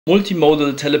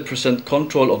Multimodal telepresent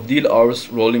control of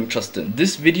DLR's rolling Justin.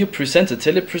 This video presents a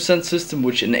telepresent system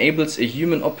which enables a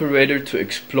human operator to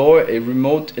explore a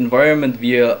remote environment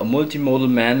via a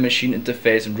multimodal man-machine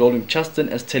interface and rolling Justin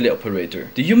as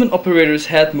teleoperator. The human operator's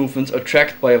head movements are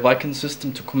tracked by a Viking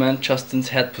system to command Justin's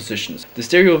head positions. The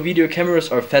stereo video cameras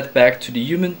are fed back to the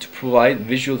human to provide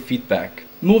visual feedback.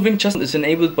 Moving Justin is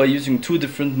enabled by using two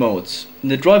different modes. In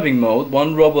the driving mode,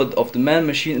 one robot of the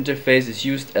man-machine interface is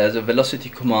used as a velocity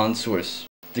command source.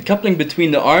 The coupling between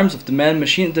the arms of the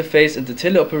man-machine interface and the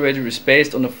teleoperator is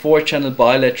based on a 4-channel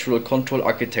bilateral control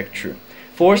architecture.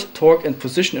 Force, torque and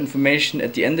position information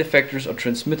at the end effectors are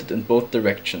transmitted in both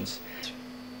directions.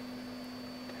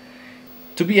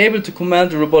 To be able to command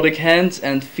the robotic hands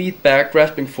and feedback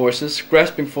grasping forces,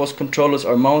 grasping force controllers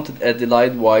are mounted at the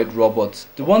light-wide robots.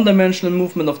 The one-dimensional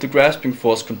movement of the grasping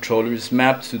force controller is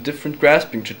mapped to different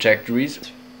grasping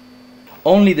trajectories.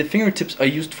 Only the fingertips are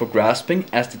used for grasping,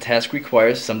 as the task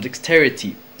requires some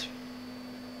dexterity.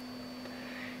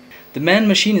 The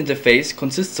man-machine interface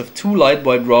consists of 2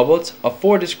 light-wide robots, a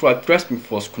 4 described grasping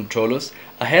force controllers,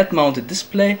 a head-mounted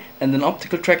display and an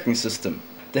optical tracking system.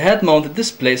 The head-mounted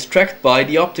display is tracked by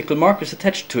the optical markers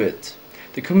attached to it.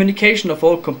 The communication of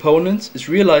all components is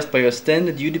realized by a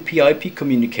standard UDP/IP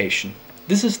communication.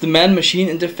 This is the man-machine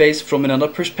interface from another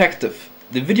perspective.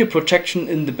 The video projection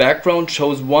in the background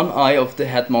shows one eye of the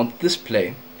head-mounted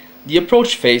display. The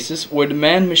approach phases, where the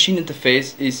man-machine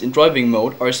interface is in driving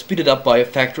mode, are speeded up by a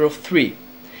factor of 3.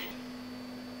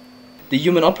 The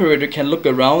human operator can look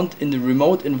around in the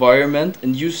remote environment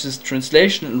and uses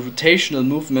translational and rotational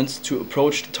movements to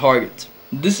approach the target.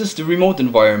 This is the remote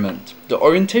environment. The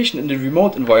orientation in the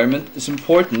remote environment is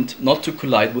important not to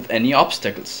collide with any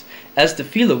obstacles. As the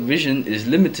field of vision is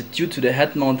limited due to the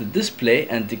head-mounted display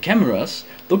and the cameras,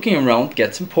 looking around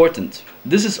gets important.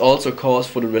 This is also cause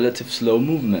for the relative slow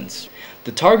movements.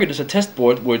 The target is a test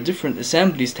board where different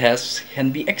assemblies tasks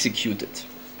can be executed.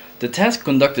 The task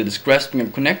conducted is grasping a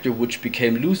connector which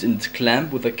became loose in its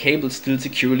clamp with a cable still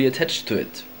securely attached to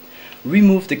it.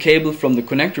 Remove the cable from the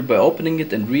connector by opening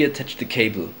it and reattach the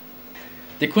cable.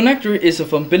 The connector is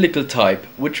of umbilical type,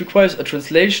 which requires a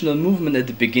translational movement at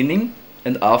the beginning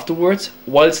and afterwards,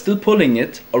 while still pulling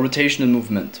it, a rotational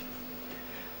movement.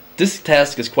 This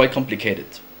task is quite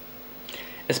complicated,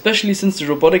 especially since the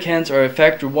robotic hands are a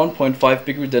factor 1.5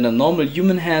 bigger than a normal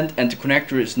human hand and the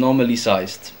connector is normally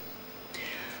sized.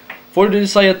 For the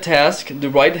desired task, the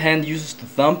right hand uses the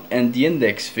thumb and the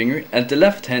index finger, and the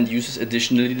left hand uses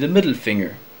additionally the middle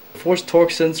finger. The force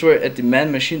torque sensor at the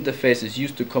man-machine interface is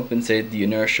used to compensate the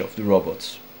inertia of the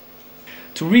robots.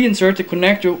 To reinsert the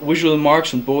connector, visual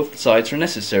marks on both sides are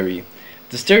necessary.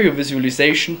 The stereo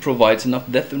visualization provides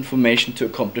enough depth information to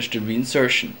accomplish the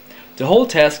reinsertion. The whole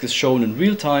task is shown in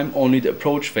real time, only the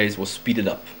approach phase was speeded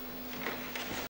up.